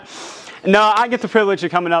No, I get the privilege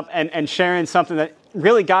of coming up and sharing something that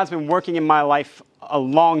really God's been working in my life a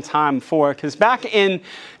long time for. Because back in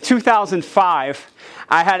 2005,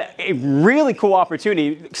 I had a really cool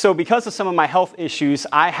opportunity. So because of some of my health issues,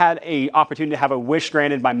 I had an opportunity to have a wish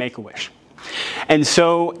granted by Make-A-Wish. And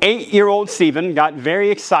so 8-year-old Stephen got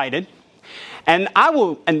very excited. And I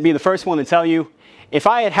will be the first one to tell you, if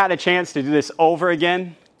I had had a chance to do this over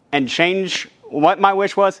again and change what my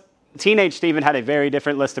wish was, teenage Stephen had a very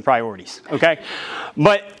different list of priorities, okay?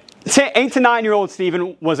 But 8 to 9-year-old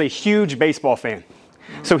Stephen was a huge baseball fan.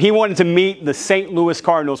 So he wanted to meet the St. Louis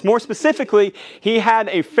Cardinals. More specifically, he had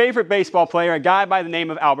a favorite baseball player, a guy by the name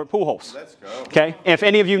of Albert Pujols. Let's go. Okay? If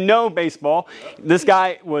any of you know baseball, this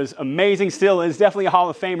guy was amazing, still is, definitely a Hall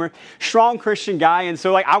of Famer, strong Christian guy, and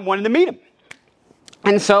so I wanted to meet him.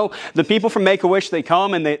 And so the people from Make-A-Wish, they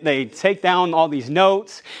come and they take down all these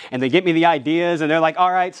notes and they get me the ideas and they're like,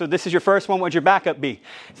 all right, so this is your first one. What'd your backup be?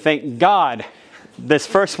 Thank God this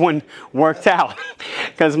first one worked out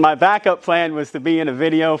because my backup plan was to be in a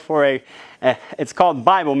video for it's called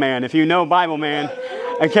Bible Man. If you know Bible Man,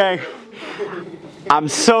 okay. I'm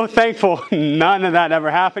so thankful none of that ever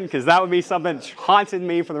happened because that would be something that haunted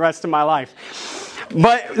me for the rest of my life.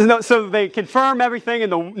 But so they confirm everything, and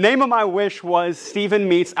the name of my wish was Stephen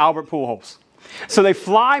meets Albert Pujols. So they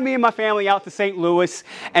fly me and my family out to St. Louis,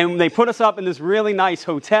 and they put us up in this really nice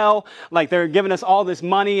hotel. Like they're giving us all this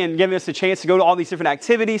money and giving us a chance to go to all these different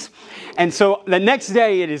activities. And so the next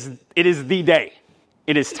day, it is the day.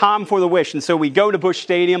 It is time for the wish. And so we go to Busch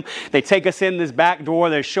Stadium. They take us in this back door.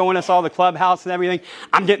 They're showing us all the clubhouse and everything.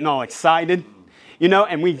 I'm getting all excited,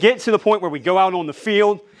 and we get to the point where we go out on the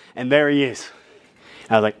field, and there he is.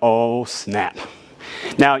 I was like, oh, snap.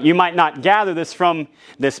 Now, you might not gather this from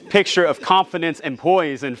this picture of confidence and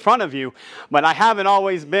poise in front of you, but I haven't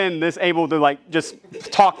always been this able to, just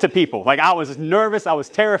talk to people. I was nervous. I was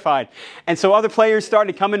terrified. And so other players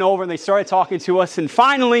started coming over, and they started talking to us. And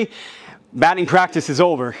finally, batting practice is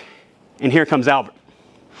over, and here comes Albert.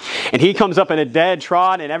 And he comes up in a dead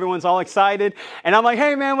trot, and everyone's all excited. And I'm like,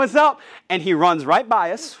 hey, man, what's up? And he runs right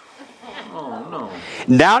by us. Oh,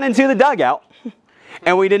 no. Down into the dugout.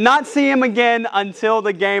 And we did not see him again until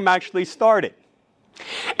the game actually started.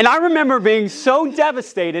 And I remember being so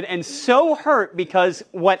devastated and so hurt because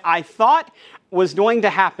what I thought was going to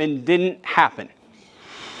happen didn't happen.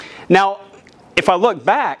 Now, if I look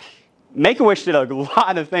back, Make-A-Wish did a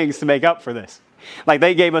lot of things to make up for this.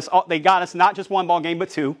 They got us not just one ball game, but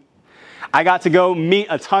 2. I got to go meet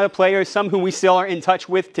a ton of players, some who we still are in touch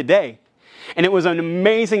with today. And it was an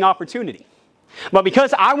amazing opportunity. But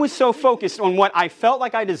because I was so focused on what I felt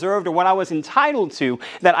like I deserved or what I was entitled to,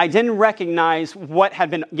 that I didn't recognize what had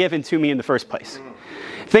been given to me in the first place.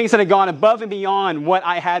 Things that had gone above and beyond what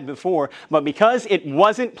I had before. But because it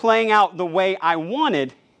wasn't playing out the way I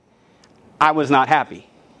wanted, I was not happy.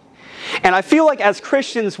 And I feel like as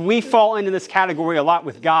Christians, we fall into this category a lot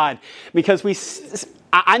with God because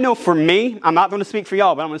I know for me, I'm not going to speak for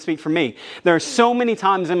y'all, but I'm going to speak for me. There are so many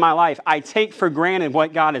times in my life I take for granted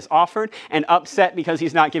what God has offered and upset because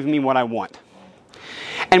he's not giving me what I want.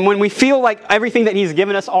 And when we feel like everything that he's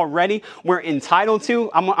given us already, we're entitled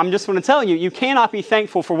to, I'm just going to tell you, you cannot be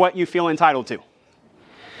thankful for what you feel entitled to.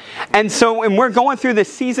 And so when we're going through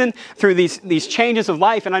this season, through these changes of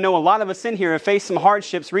life, and I know a lot of us in here have faced some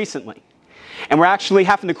hardships recently. And we're actually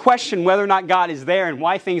having to question whether or not God is there and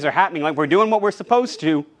why things are happening. Like we're doing what we're supposed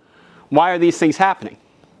to. Why are these things happening?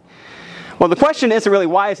 Well, the question isn't really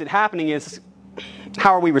why is it happening, is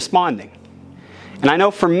how are we responding? And I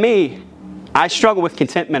know for me, I struggle with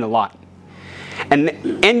contentment a lot. And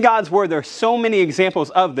in God's Word, there are so many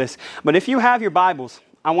examples of this. But if you have your Bibles,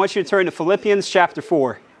 I want you to turn to Philippians chapter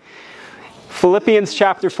 4. Philippians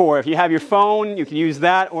chapter 4. If you have your phone, you can use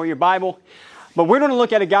that or your Bible. But we're going to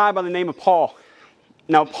look at a guy by the name of Paul.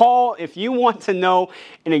 Now, Paul, if you want to know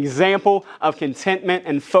an example of contentment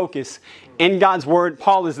and focus in God's Word,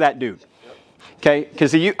 Paul is that dude. Okay?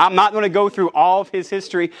 Because I'm not going to go through all of his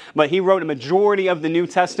history, but he wrote a majority of the New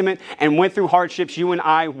Testament and went through hardships you and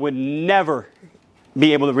I would never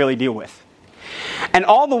be able to really deal with. And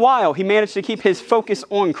all the while, he managed to keep his focus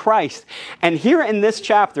on Christ. And here in this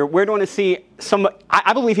chapter, we're going to see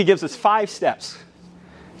I believe he gives us 5 steps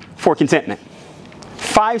for contentment.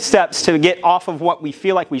 5 steps to get off of what we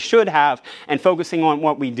feel like we should have and focusing on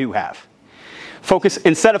what we do have.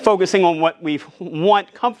 Instead of focusing on what we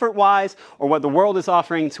want comfort-wise or what the world is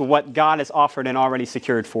offering to what God has offered and already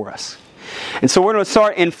secured for us. And so we're going to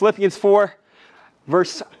start in Philippians 4,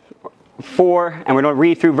 verse 4, and we're going to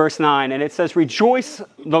read through verse 9. And it says, "Rejoice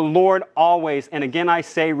the Lord always, and again I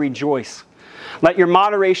say rejoice. Let your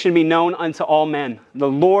moderation be known unto all men. The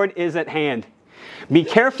Lord is at hand. Be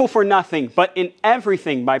careful for nothing, but in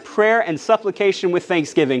everything, by prayer and supplication with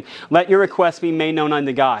thanksgiving, let your requests be made known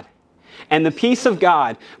unto God. And the peace of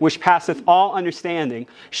God, which passeth all understanding,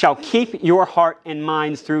 shall keep your heart and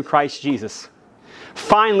minds through Christ Jesus.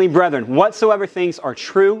 Finally, brethren, whatsoever things are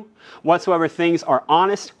true, whatsoever things are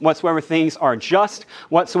honest, whatsoever things are just,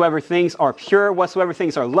 whatsoever things are pure, whatsoever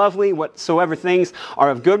things are lovely, whatsoever things are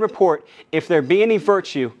of good report, if there be any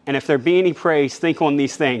virtue, and if there be any praise, think on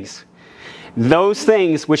these things. Those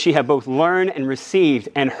things which ye have both learned and received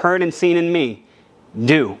and heard and seen in me,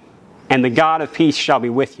 do, and the God of peace shall be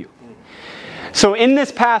with you. So in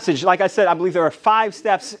this passage, like I said, I believe there are 5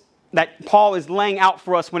 steps that Paul is laying out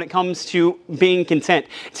for us when it comes to being content,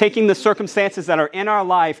 taking the circumstances that are in our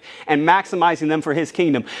life and maximizing them for his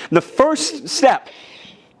kingdom. The first step,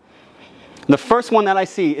 the first one that I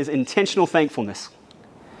see is intentional thankfulness.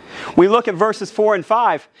 We look at verses 4 and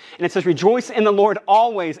 5, and it says, rejoice in the Lord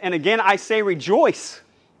always. And again, I say rejoice.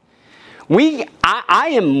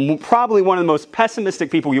 I am probably one of the most pessimistic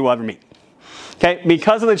people you will ever meet. Okay,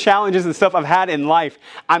 because of the challenges and stuff I've had in life,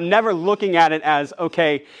 I'm never looking at it as,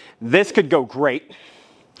 okay, this could go great,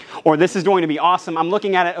 or this is going to be awesome. I'm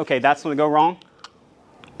looking at it, okay, that's going to go wrong.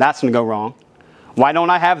 That's going to go wrong. Why don't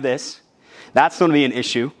I have this? That's going to be an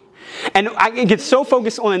issue. And I get so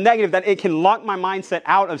focused on the negative that it can lock my mindset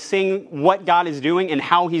out of seeing what God is doing and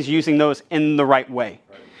how he's using those in the right way.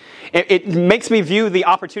 It makes me view the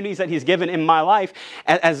opportunities that he's given in my life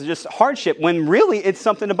as just hardship, when really it's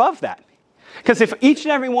something above that. Because if each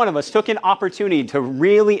and every one of us took an opportunity to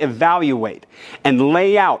really evaluate and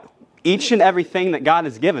lay out each and everything that God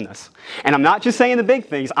has given us, and I'm not just saying the big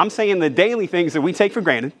things, I'm saying the daily things that we take for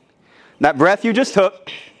granted, that breath you just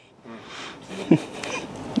took,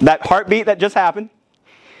 that heartbeat that just happened,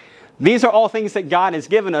 these are all things that God has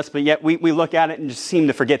given us, but yet we look at it and just seem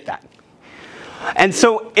to forget that. And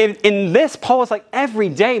so in this, Paul is like, every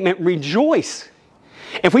day, man, rejoice.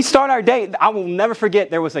 If we start our day, I will never forget,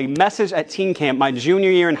 there was a message at teen camp my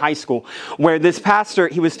junior year in high school where this pastor,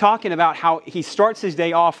 he was talking about how he starts his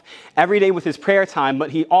day off every day with his prayer time,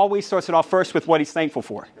 but he always starts it off first with what he's thankful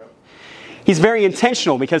for. He's very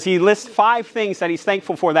intentional because he lists 5 things that he's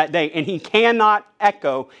thankful for that day, and he cannot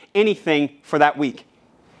echo anything for that week.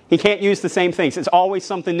 He can't use the same things. It's always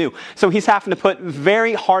something new. So he's having to put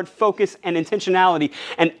very hard focus and intentionality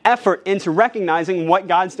and effort into recognizing what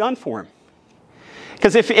God's done for him.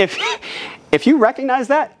 Because if you recognize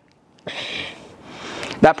that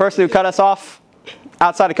person who cut us off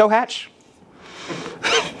outside of Cohatch,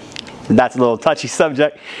 that's a little touchy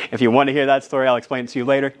subject. If you want to hear that story, I'll explain it to you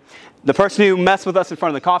later. The person who messed with us in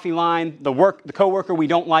front of the coffee line, the coworker we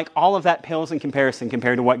don't like, all of that pales in comparison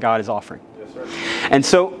compared to what God is offering. Yes, sir. And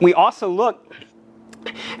so we also look,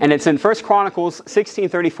 and it's in 1 Chronicles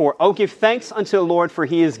 16:34. Oh, give thanks unto the Lord, for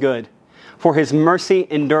he is good, for his mercy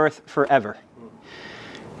endureth forever.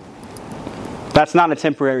 That's not a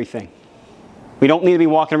temporary thing. We don't need to be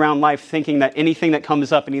walking around life thinking that anything that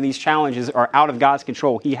comes up, any of these challenges, are out of God's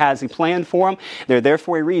control. He has a plan for them. They're there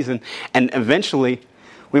for a reason. And eventually,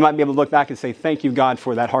 we might be able to look back and say, thank you, God,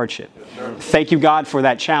 for that hardship. Yes, thank you, God, for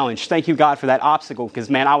that challenge. Thank you, God, for that obstacle. Because,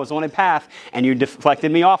 man, I was on a path, and you deflected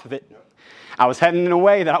me off of it. Yep. I was heading in a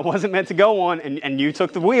way that I wasn't meant to go on, and you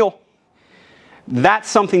took the wheel. That's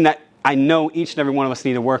something that I know each and every one of us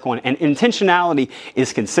need to work on. And intentionality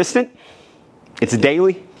is consistent. It's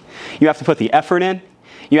daily. You have to put the effort in.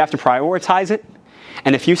 You have to prioritize it.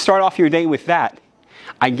 And if you start off your day with that,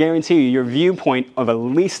 I guarantee you your viewpoint of at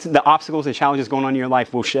least the obstacles and challenges going on in your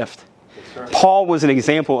life will shift. Yes, Paul was an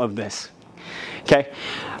example of this. Okay?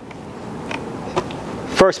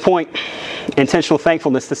 First point, intentional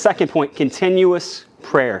thankfulness. The second point, continuous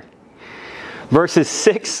prayer. Verses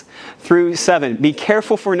 6 through 7. Be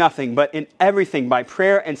careful for nothing, but in everything, by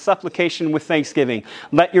prayer and supplication with thanksgiving,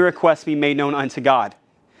 let your requests be made known unto God.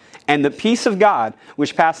 And the peace of God,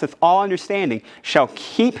 which passeth all understanding, shall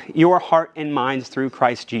keep your heart and minds through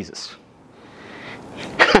Christ Jesus.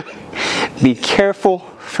 Be careful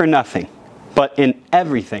for nothing, but in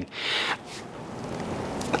everything.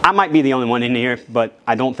 I might be the only one in here, but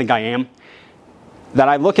I don't think I am, that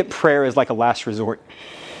I look at prayer as like a last resort.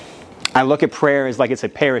 I look at prayer as like it's a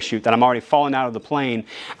parachute, that I'm already falling out of the plane.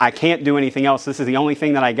 I can't do anything else. This is the only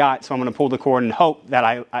thing that I got, so I'm going to pull the cord and hope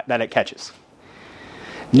that that it catches.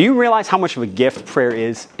 Do you realize how much of a gift prayer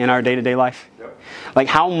is in our day-to-day life? Yep. Like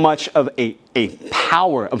how much of a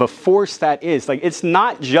power, of a force that is. Like it's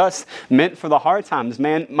not just meant for the hard times,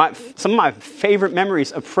 man. Some of my favorite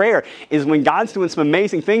memories of prayer is when God's doing some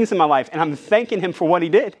amazing things in my life and I'm thanking him for what he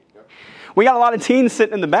did. Yep. We got a lot of teens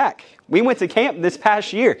sitting in the back. We went to camp this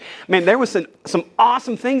past year. Man, there was some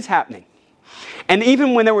awesome things happening. And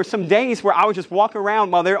even when there were some days where I would just walk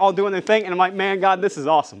around while they're all doing their thing, and I'm like, man, God, this is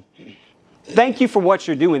awesome. Thank you for what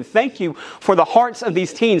you're doing. Thank you for the hearts of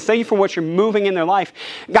these teens. Thank you for what you're moving in their life.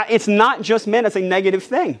 God, it's not just meant as a negative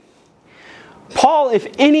thing. Paul, if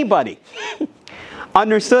anybody,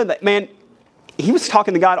 understood that, man, he was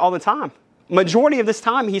talking to God all the time. Majority of this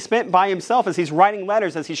time he spent by himself as he's writing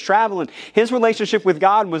letters, as he's traveling. His relationship with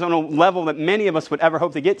God was on a level that many of us would ever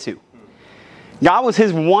hope to get to. God was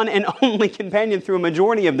his one and only companion through a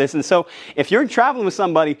majority of this. And so if you're traveling with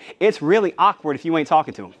somebody, it's really awkward if you ain't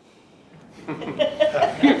talking to them.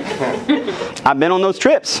 I've been on those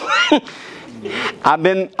trips. I've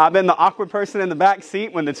been the awkward person in the back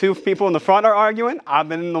seat when the two people in the front are arguing. I've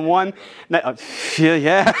been the one that,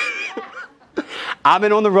 yeah. I've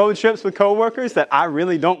been on the road trips with coworkers that I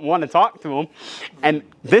really don't want to talk to them. And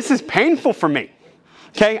this is painful for me.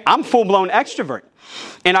 Okay, I'm full-blown extrovert.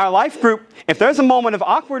 In our life group, if there's a moment of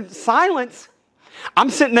awkward silence, I'm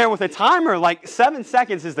sitting there with a timer, like 7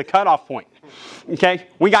 seconds is the cutoff point. Okay,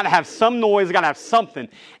 we got to have some noise, we got to have something.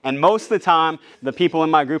 And most of the time, the people in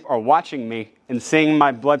my group are watching me and seeing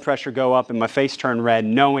my blood pressure go up and my face turn red,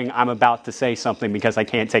 knowing I'm about to say something because I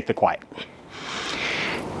can't take the quiet.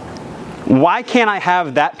 Why can't I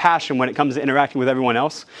have that passion when it comes to interacting with everyone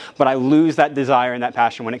else, but I lose that desire and that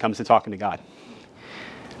passion when it comes to talking to God?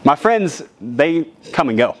 My friends, they come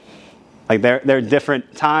and go. Like they're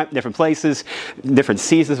different different places, different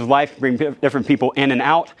seasons of life, bring different people in and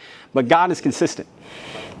out. But God is consistent.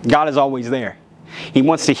 God is always there. He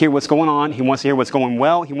wants to hear what's going on. He wants to hear what's going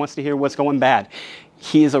well. He wants to hear what's going bad.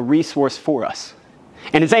 He is a resource for us.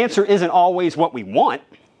 And his answer isn't always what we want.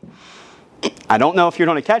 I don't know if you're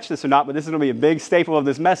going to catch this or not, but this is going to be a big staple of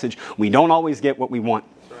this message. We don't always get what we want.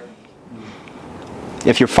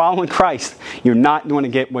 If you're following Christ, you're not going to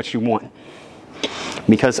get what you want.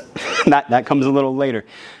 Because that comes a little later.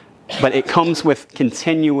 But it comes with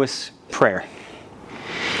continuous prayer.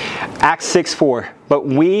 Acts 6:4. But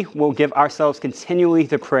we will give ourselves continually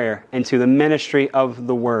to prayer and to the ministry of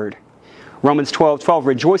the word. Romans 12:12.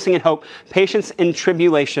 Rejoicing in hope, patience in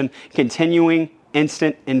tribulation, continuing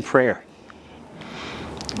instant in prayer.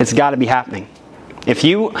 It's got to be happening. If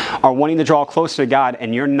you are wanting to draw closer to God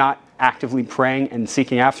and you're not actively praying and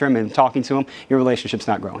seeking after him and talking to him, your relationship's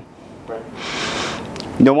not growing. Right.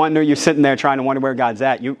 No wonder you're sitting there trying to wonder where God's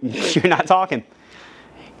at. You're not talking.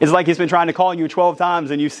 It's like he's been trying to call you 12 times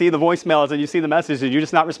and you see the voicemails and you see the messages and you're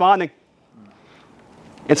just not responding.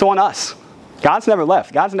 It's on us. God's never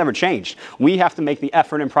left. God's never changed. We have to make the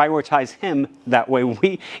effort and prioritize him. That way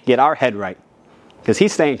we get our head right. Because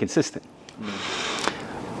he's staying consistent.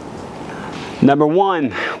 Number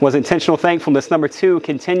 1 was intentional thankfulness. Number 2,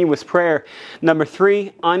 continuous prayer. Number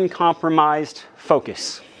 3, uncompromised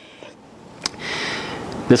focus.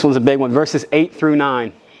 This one's a big one. Verses 8 through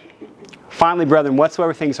 9. Finally, brethren,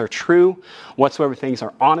 whatsoever things are true, whatsoever things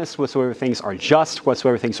are honest, whatsoever things are just,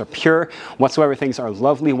 whatsoever things are pure, whatsoever things are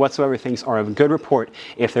lovely, whatsoever things are of good report,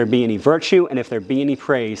 if there be any virtue and if there be any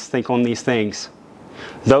praise, think on these things.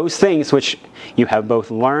 Those things which you have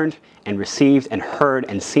both learned and received and heard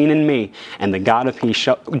and seen in me, and the God of peace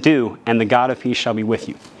shall do, and the God of peace shall be with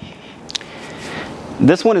you.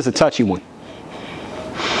 This one is a touchy one.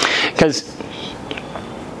 Because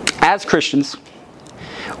as Christians,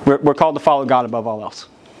 we're called to follow God above all else.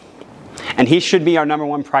 And he should be our number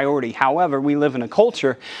 1 priority. However, we live in a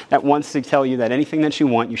culture that wants to tell you that anything that you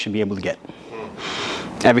want, you should be able to get.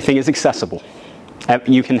 Everything is accessible.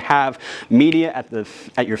 You can have media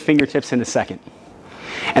at your fingertips in a second.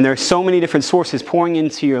 And there are so many different sources pouring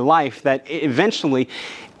into your life that eventually,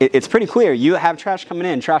 it's pretty clear. You have trash coming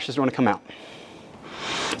in, trash is going to come out.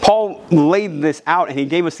 Paul laid this out and he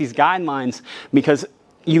gave us these guidelines because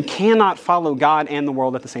you cannot follow God and the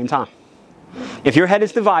world at the same time. If your head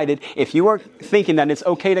is divided, if you are thinking that it's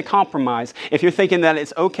okay to compromise, if you're thinking that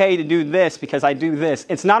it's okay to do this because I do this,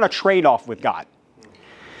 it's not a trade-off with God.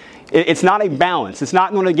 It's not a balance. It's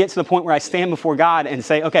not going to get to the point where I stand before God and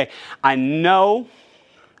say, okay, I know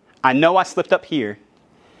I slipped up here,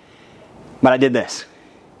 but I did this.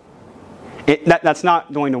 That's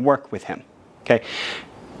not going to work with him. Okay?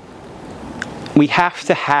 We have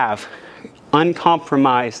to have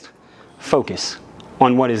uncompromised focus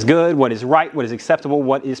on what is good, what is right, what is acceptable,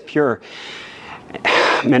 what is pure.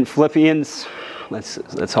 And Philippians,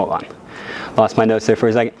 let's hold on. Lost my notes there for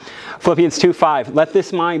a second. Philippians 2:5. Let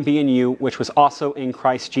this mind be in you, which was also in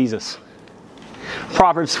Christ Jesus.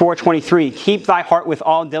 Proverbs 4:23. Keep thy heart with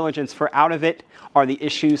all diligence, for out of it are the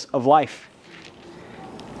issues of life.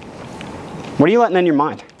 What are you letting in your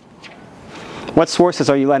mind? What sources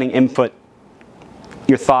are you letting input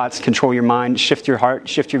your thoughts, control your mind, shift your heart,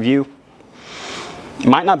 shift your view? It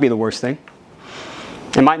might not be the worst thing.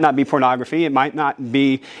 It might not be pornography. It might not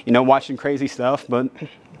be, watching crazy stuff. But,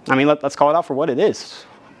 let's call it out for what it is.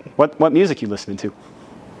 What music you listening to?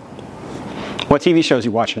 What TV shows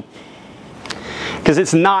you watching? Because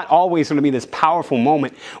it's not always going to be this powerful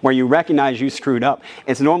moment where you recognize you screwed up.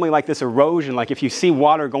 It's normally like this erosion. Like if you see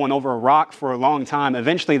water going over a rock for a long time,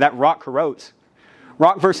 eventually that rock corrodes.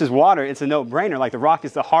 Rock versus water, it's a no-brainer. Like the rock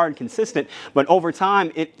is the hard, consistent. But over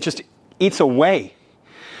time, it just eats away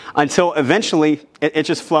until eventually it's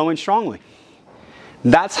just flowing strongly.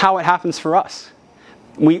 That's how it happens for us.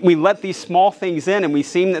 We let these small things in and we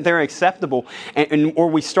seem that they're acceptable. Or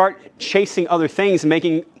we start chasing other things,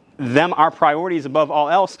 making them our priorities above all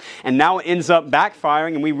else, and now it ends up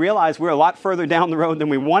backfiring, and we realize we're a lot further down the road than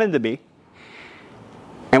we wanted to be,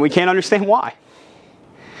 and we can't understand why.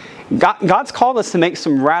 God's called us to make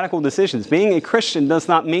some radical decisions. Being a Christian does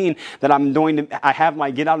not mean that I have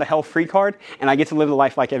my get out of hell free card, and I get to live a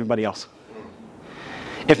life like everybody else.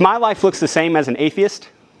 If my life looks the same as an atheist,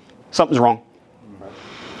 something's wrong.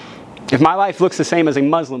 If my life looks the same as a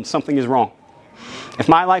Muslim, something is wrong. If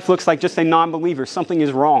my life looks like just a non-believer, something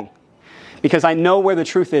is wrong. Because I know where the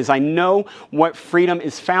truth is. I know what freedom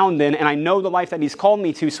is found in, and I know the life that He's called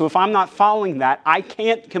me to. So if I'm not following that, I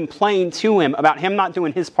can't complain to Him about Him not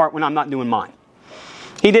doing His part when I'm not doing mine.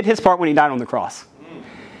 He did His part when He died on the cross.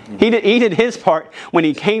 He did His part when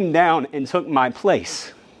He came down and took my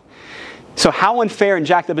place. So how unfair and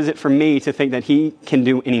jacked up is it for me to think that He can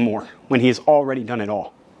do any more when He has already done it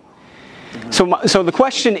all? So the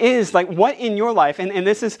question is, what in your life, and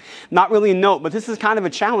this is not really a note, but this is kind of a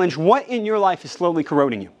challenge, what in your life is slowly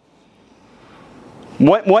corroding you?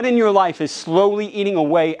 What in your life is slowly eating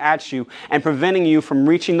away at you and preventing you from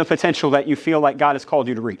reaching the potential that you feel like God has called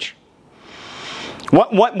you to reach?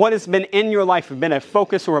 What has been in your life been a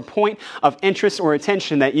focus or a point of interest or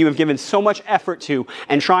attention that you have given so much effort to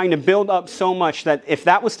and trying to build up so much that if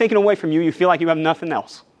that was taken away from you, you feel like you have nothing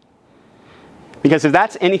else? Because if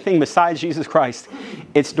that's anything besides Jesus Christ,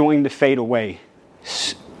 it's going to fade away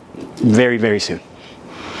very, very soon.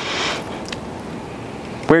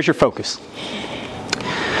 Where's your focus?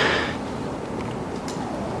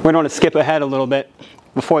 We're going to skip ahead a little bit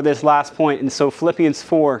before this last point. And so Philippians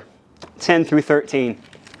 4, 10 through 13.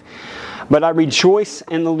 But I rejoice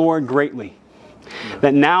in the Lord greatly,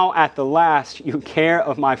 that now at the last your care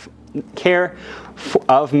of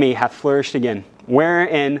me hath flourished again.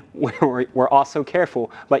 Wherein we're also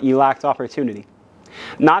careful, but ye lacked opportunity.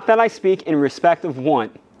 Not that I speak in respect of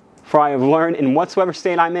want, for I have learned in whatsoever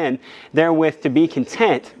state I'm in, therewith to be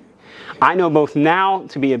content. I know both now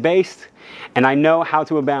to be abased, and I know how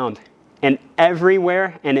to abound. And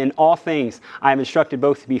everywhere and in all things I am instructed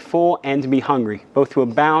both to be full and to be hungry, both to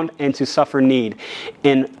abound and to suffer need.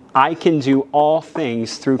 And I can do all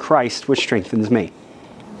things through Christ, which strengthens me.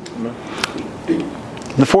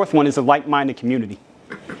 The fourth one is a like-minded community.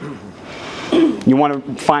 You want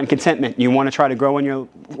to find contentment. You want to try to grow in your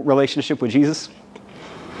relationship with Jesus.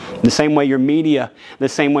 The same way your media, the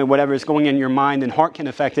same way whatever is going in your mind and heart can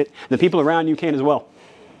affect it, the people around you can as well.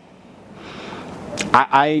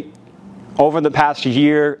 I over the past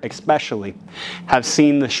year especially, have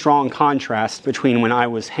seen the strong contrast between when I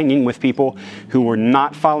was hanging with people who were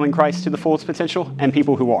not following Christ to the fullest potential and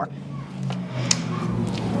people who are.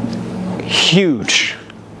 Huge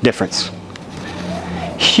difference.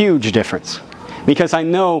 Huge difference. Because I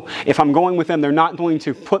know if I'm going with them, they're not going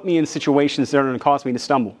to put me in situations that are going to cause me to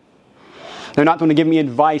stumble. They're not going to give me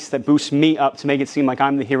advice that boosts me up to make it seem like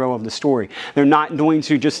I'm the hero of the story. They're not going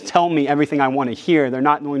to just tell me everything I want to hear. They're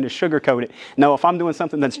not going to sugarcoat it. No, if I'm doing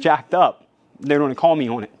something that's jacked up, they're going to call me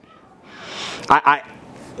on it.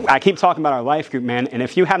 I keep talking about our life group, man, and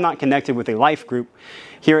if you have not connected with a life group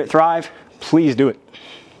here at Thrive, please do it.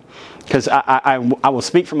 Because I will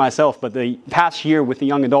speak for myself, but the past year with the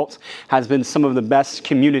young adults has been some of the best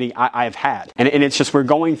community I've had. And it's just we're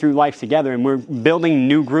going through life together and we're building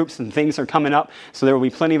new groups and things are coming up, so there will be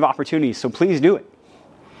plenty of opportunities. So please do it.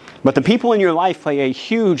 But the people in your life play a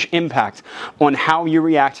huge impact on how you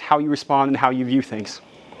react, how you respond, and how you view things.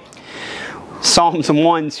 Psalms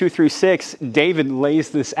 1, 2 through 6, David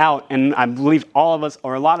lays this out, and I believe all of us,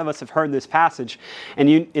 or a lot of us, have heard this passage, and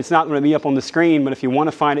it's not going to be up on the screen, but if you want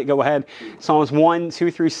to find it, go ahead. Psalms 1,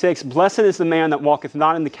 2 through 6, Blessed is the man that walketh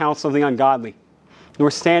not in the counsel of the ungodly,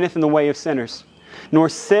 nor standeth in the way of sinners, nor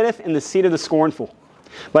sitteth in the seat of the scornful.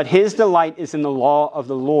 But his delight is in the law of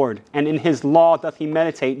the Lord, and in his law doth he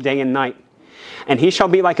meditate day and night. And he shall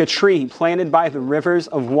be like a tree planted by the rivers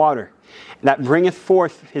of water, that bringeth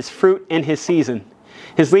forth his fruit in his season.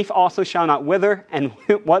 His leaf also shall not wither, and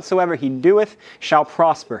whatsoever he doeth shall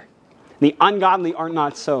prosper. The ungodly are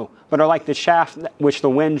not so, but are like the chaff which the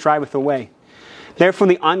wind driveth away. Therefore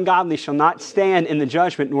the ungodly shall not stand in the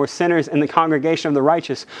judgment, nor sinners in the congregation of the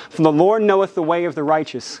righteous. For the Lord knoweth the way of the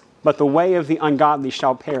righteous, but the way of the ungodly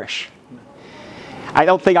shall perish. I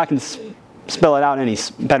don't think I can spell it out any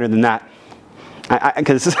better than that.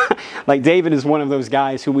 Because like David is one of those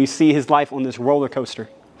guys who we see his life on this roller coaster.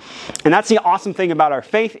 And that's the awesome thing about our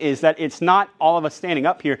faith, is that it's not all of us standing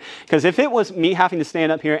up here. Because if it was me having to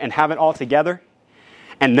stand up here and have it all together,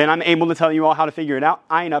 and then I'm able to tell you all how to figure it out,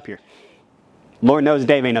 I ain't up here. Lord knows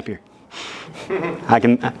Dave ain't up here.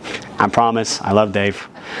 I promise, I love Dave.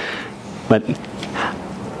 But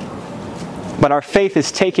our faith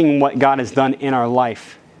is taking what God has done in our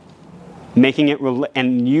life, making it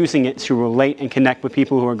and using it to relate and connect with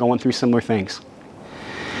people who are going through similar things.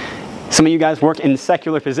 Some of you guys work in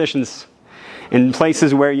secular positions, in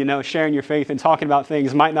places where, sharing your faith and talking about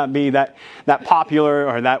things might not be that popular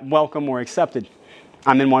or that welcome or accepted.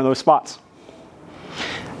 I'm in one of those spots.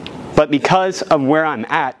 But because of where I'm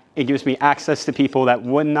at, it gives me access to people that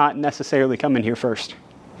would not necessarily come in here first.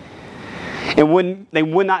 They would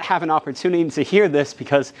not have an opportunity to hear this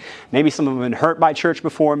because maybe some of them have been hurt by church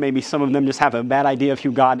before. Maybe some of them just have a bad idea of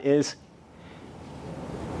who God is.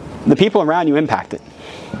 The people around you impact it.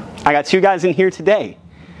 I got 2 guys in here today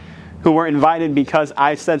who were invited because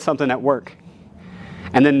I said something at work.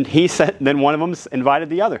 And then then one of them invited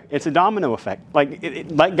the other. It's a domino effect.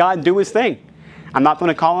 Let God do his thing. I'm not going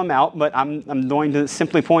to call him out, but I'm going to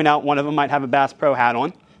simply point out one of them might have a Bass Pro hat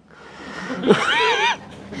on.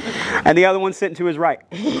 And the other one's sitting to his right.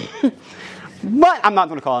 But I'm not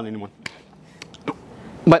going to call out anyone.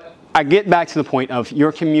 But I get back to the point of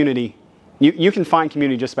your community. You can find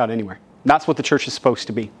community just about anywhere. That's what the church is supposed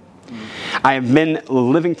to be. I have been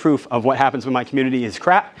living proof of what happens when my community is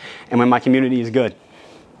crap and when my community is good.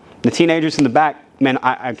 The teenagers in the back, man,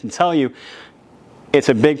 I can tell you, it's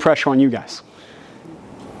a big pressure on you guys.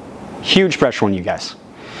 Huge pressure on you guys.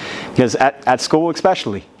 Because at school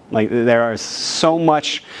especially, there is so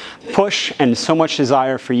much push and so much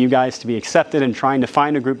desire for you guys to be accepted and trying to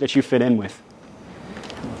find a group that you fit in with.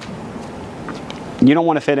 You don't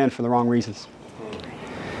want to fit in for the wrong reasons.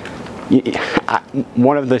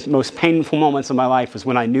 One of the most painful moments of my life was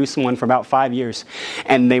when I knew someone for about 5 years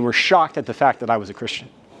and they were shocked at the fact that I was a Christian.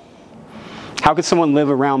 How could someone live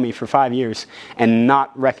around me for 5 years and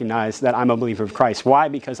not recognize that I'm a believer of Christ? Why?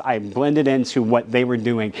 Because I blended into what they were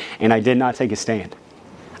doing and I did not take a stand.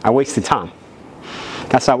 I wasted time.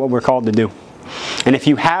 That's not what we're called to do. And if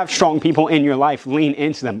you have strong people in your life, lean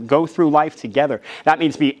into them. Go through life together. That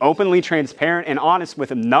means be openly transparent and honest with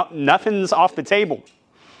them. Nothing's off the table.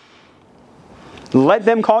 Let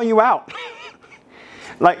them call you out.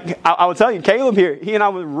 I will tell you, Caleb here, he and I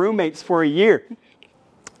were roommates for a year.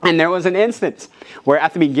 And there was an instance where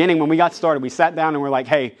at the beginning, when we got started, we sat down and we're like,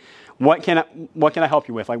 hey, what can I help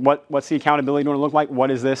you with? What's the accountability going to look like?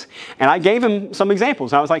 What is this? And I gave him some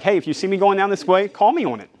examples. I was like, hey, if you see me going down this way, call me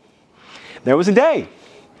on it. There was a day.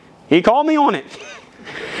 He called me on it.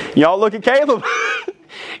 Y'all look at Caleb.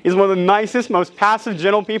 He's one of the nicest, most passive,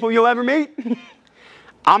 gentle people you'll ever meet.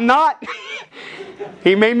 I'm not.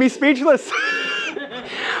 He made me speechless.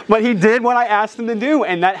 But he did what I asked him to do,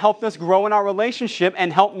 and that helped us grow in our relationship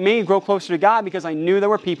and helped me grow closer to God because I knew there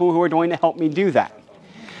were people who were going to help me do that.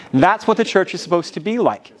 That's what the church is supposed to be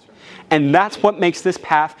like. And that's what makes this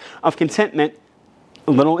path of contentment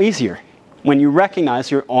a little easier. When you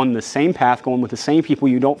recognize you're on the same path, going with the same people,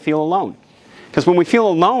 you don't feel alone. Because when we feel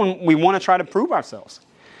alone, we want to try to prove ourselves.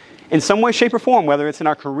 In some way, shape, or form, whether it's in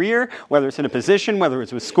our career, whether it's in a position, whether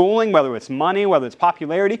it's with schooling, whether it's money, whether it's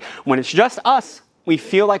popularity, when it's just us, we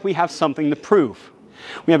feel like we have something to prove.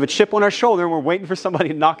 We have a chip on our shoulder and we're waiting for somebody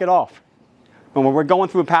to knock it off. But when we're going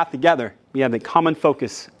through a path together, we have a common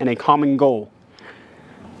focus and a common goal.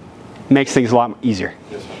 It makes things a lot easier.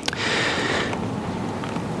 Yes.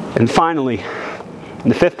 And finally,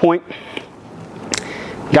 the 5th point,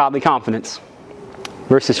 godly confidence.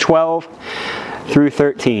 Verses 12 through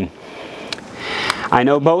 13. I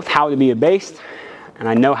know both how to be abased and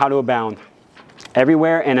I know how to abound.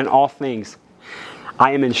 Everywhere and in all things.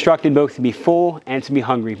 I am instructed both to be full and to be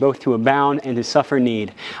hungry, both to abound and to suffer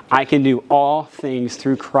need. I can do all things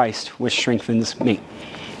through Christ, which strengthens me.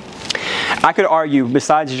 I could argue,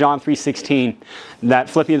 besides John 3:16, that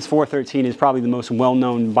Philippians 4:13 is probably the most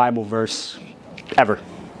well-known Bible verse ever.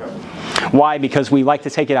 Why? Because we like to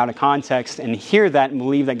take it out of context and hear that and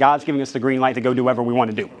believe that God's giving us the green light to go do whatever we want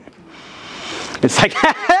to do. It's like,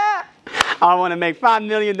 I want to make $5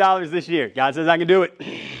 million this year. God says I can do it.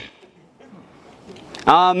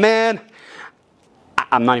 Man,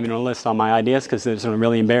 I'm not even going to list all my ideas because it's going to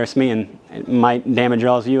really embarrass me and it might damage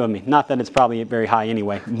all of you of me. Not that it's probably very high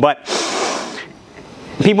anyway. But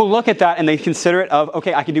People look at that and they consider it of,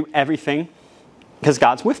 okay, I can do everything because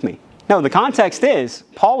God's with me. No, the context is,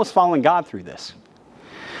 Paul was following God through this.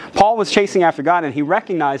 Paul was chasing after God, and he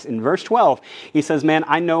recognized in verse 12, he says, man,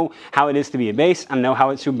 I know how it is to be abased. I know how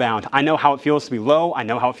it's to abound. I know how it feels to be low. I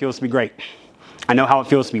know how it feels to be great. I know how it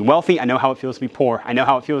feels to be wealthy. I know how it feels to be poor. I know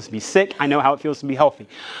how it feels to be sick. I know how it feels to be healthy.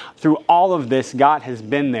 Through all of this, God has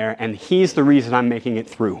been there, and he's the reason I'm making it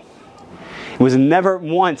through. It was never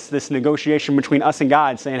once this negotiation between us and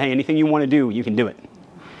God saying, hey, anything you want to do, you can do it.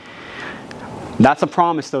 That's a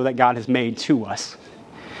promise, though, that God has made to us.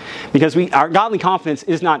 Because our godly confidence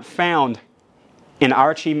is not found in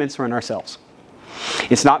our achievements or in ourselves.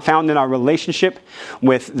 It's not found in our relationship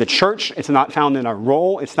with the church. It's not found in our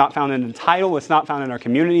role. It's not found in the title. It's not found in our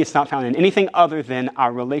community. It's not found in anything other than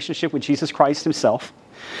our relationship with Jesus Christ himself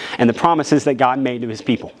and the promises that God made to his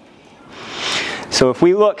people. So if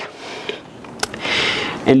we look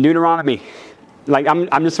in Deuteronomy, like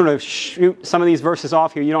I'm just sort of shoot some of these verses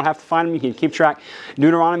off here. You don't have to find them. You can keep track.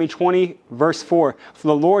 Deuteronomy 20, verse 4. For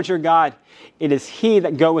the Lord your God, it is he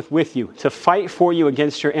that goeth with you to fight for you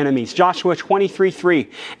against your enemies. Joshua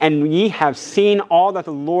 23:3. And ye have seen all that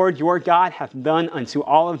the Lord your God hath done unto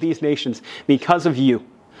all of these nations because of you.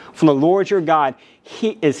 For the Lord your God,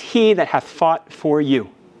 he is he that hath fought for you.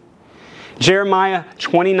 Jeremiah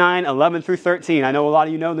 29:11 through 13. I know a lot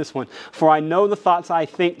of you know this one. For I know the thoughts I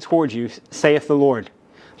think toward you, saith the Lord.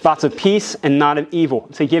 Thoughts of peace and not of evil,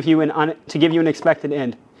 to give you an expected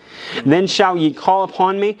end. Then shall ye call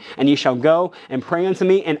upon me, and ye shall go and pray unto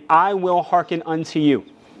me, and I will hearken unto you.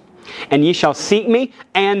 And ye shall seek me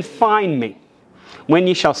and find me, when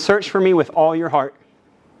ye shall search for me with all your heart.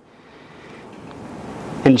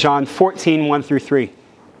 And John 14:1 through 3.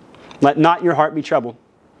 Let not your heart be troubled.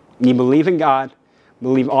 Ye believe in God,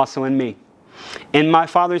 believe also in me. In my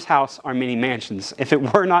Father's house are many mansions. If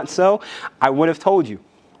it were not so, I would have told you.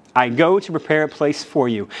 I go to prepare a place for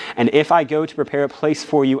you. And if I go to prepare a place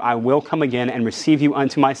for you, I will come again and receive you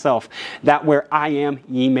unto myself, that where I am,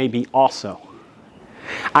 ye may be also.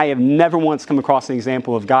 I have never once come across an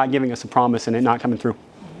example of God giving us a promise and it not coming through.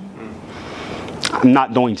 I'm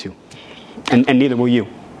not going to. And neither will you.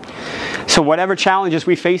 So whatever challenges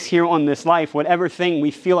we face here on this life, whatever thing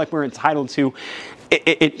we feel like we're entitled to,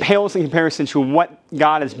 it pales in comparison to what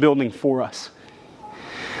God is building for us.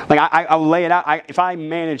 Like I'll lay it out. If I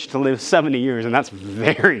manage to live 70 years, and that's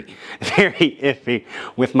very, very iffy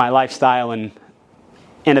with my lifestyle and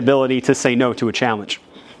inability to say no to a challenge.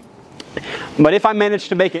 But if I manage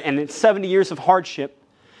to make it, and it's 70 years of hardship,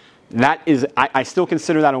 I still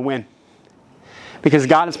consider that a win. Because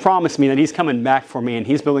God has promised me that he's coming back for me and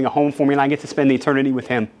he's building a home for me and I get to spend eternity with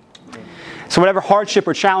him. So whatever hardship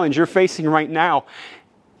or challenge you're facing right now,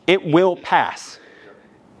 it will pass.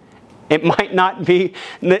 It might not be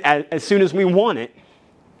as soon as we want it,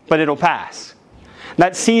 but it'll pass.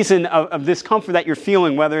 That season of discomfort that you're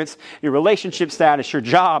feeling, whether it's your relationship status, your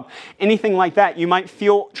job, anything like that, you might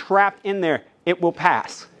feel trapped in there. It will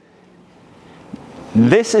pass.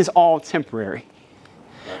 This is all temporary.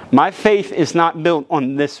 My faith is not built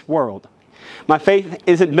on this world. My faith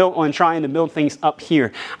isn't built on trying to build things up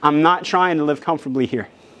here. I'm not trying to live comfortably here.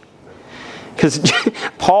 Because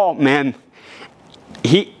Paul, man,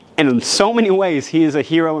 in so many ways, he is a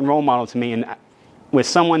hero and role model to me. And with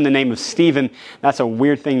someone the name of Stephen, that's a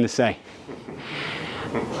weird thing to say.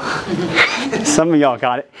 Some of y'all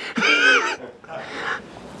got it.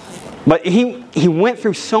 But he went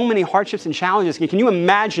through so many hardships and challenges. Can you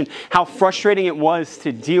imagine how frustrating it was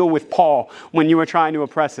to deal with Paul when you were trying to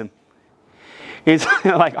oppress him? He's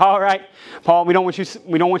like, all right, Paul, we don't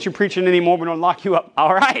want you preaching anymore. We're going to lock you up.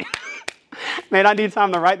 All right. Man, I need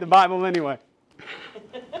time to write the Bible anyway.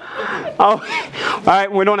 Oh, all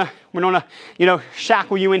right, we're gonna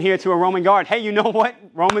shackle you in here to a Roman guard. Hey, you know what?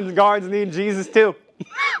 Roman guards need Jesus too.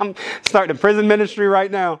 I'm starting a prison ministry right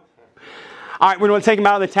now. All right, we're going to take him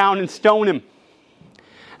out of the town and stone him.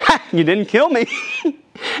 You didn't kill me.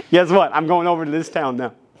 Guess what? I'm going over to this town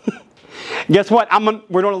now. Guess what?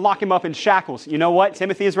 We're going to lock him up in shackles. You know what?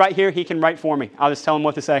 Timothy is right here. He can write for me. I'll just tell him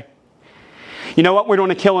what to say. You know what? We're going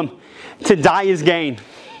to kill him. To die is gain.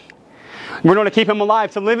 We're going to keep him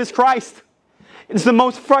alive. To live is Christ. It's the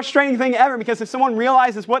most frustrating thing ever, because if someone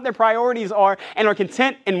realizes what their priorities are and are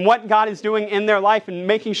content in what God is doing in their life and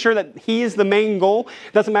making sure that he is the main goal,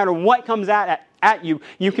 it doesn't matter what comes at you,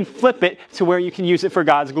 you can flip it to where you can use it for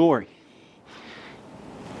God's glory.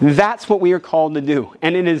 That's what we are called to do.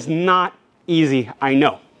 And it is not easy, I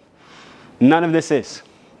know. None of this is.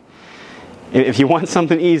 If you want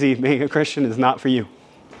something easy, being a Christian is not for you.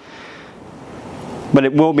 But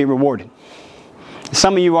it will be rewarded.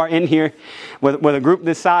 Some of you are in here With a group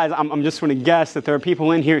this size, I'm just going to guess that there are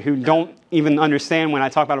people in here who don't even understand when I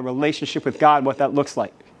talk about a relationship with God, what that looks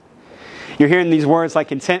like. You're hearing these words like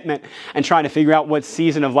contentment and trying to figure out what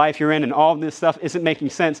season of life you're in, and all of this stuff isn't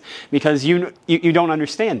making sense because you don't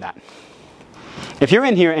understand that. If you're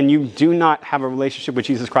in here and you do not have a relationship with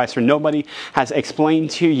Jesus Christ, or nobody has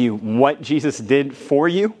explained to you what Jesus did for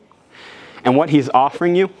you and what he's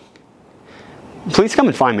offering you, please come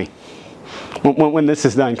and find me. When this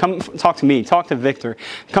is done, come talk to me, talk to Victor.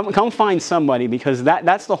 Come find somebody, because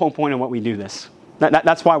that's the whole point of what we do this.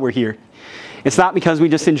 That's why we're here. It's not because we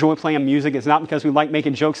just enjoy playing music. It's not because we like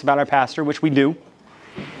making jokes about our pastor, which we do.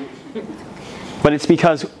 But it's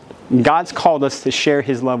because God's called us to share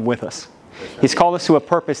his love with us. He's called us to a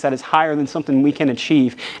purpose that is higher than something we can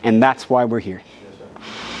achieve, and that's why we're here.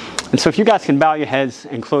 And so if you guys can bow your heads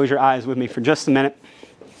and close your eyes with me for just a minute.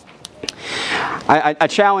 I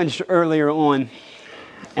challenged earlier on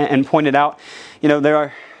and pointed out, there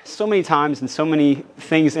are so many times and so many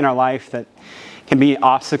things in our life that can be an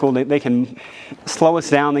obstacle. They can slow us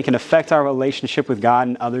down. They can affect our relationship with God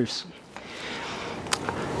and others.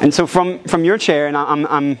 And so from your chair, and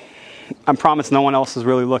I promise no one else is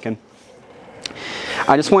really looking,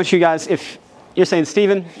 I just want you guys, if you're saying,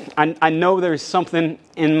 Stephen, I know there's something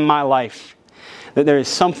in my life, that there is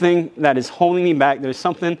something that is holding me back. There's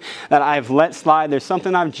something that I've let slide. There's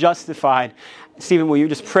something I've justified. Stephen, will you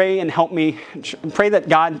just pray and help me? Pray that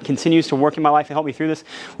God continues to work in my life and help me through this.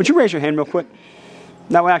 Would you raise your hand real quick?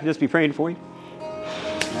 That way I can just be praying for you.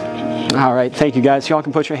 All right. Thank you, guys. Y'all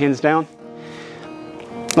can put your hands down.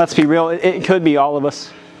 Let's be real. It could be all of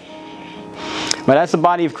us. But as the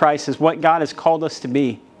body of Christ is what God has called us to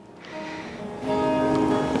be.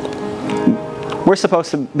 We're supposed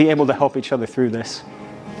to be able to help each other through this.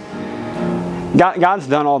 God's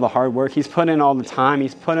done all the hard work. He's put in all the time.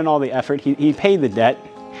 He's put in all the effort. He paid the debt.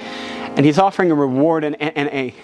 And he's offering a reward and a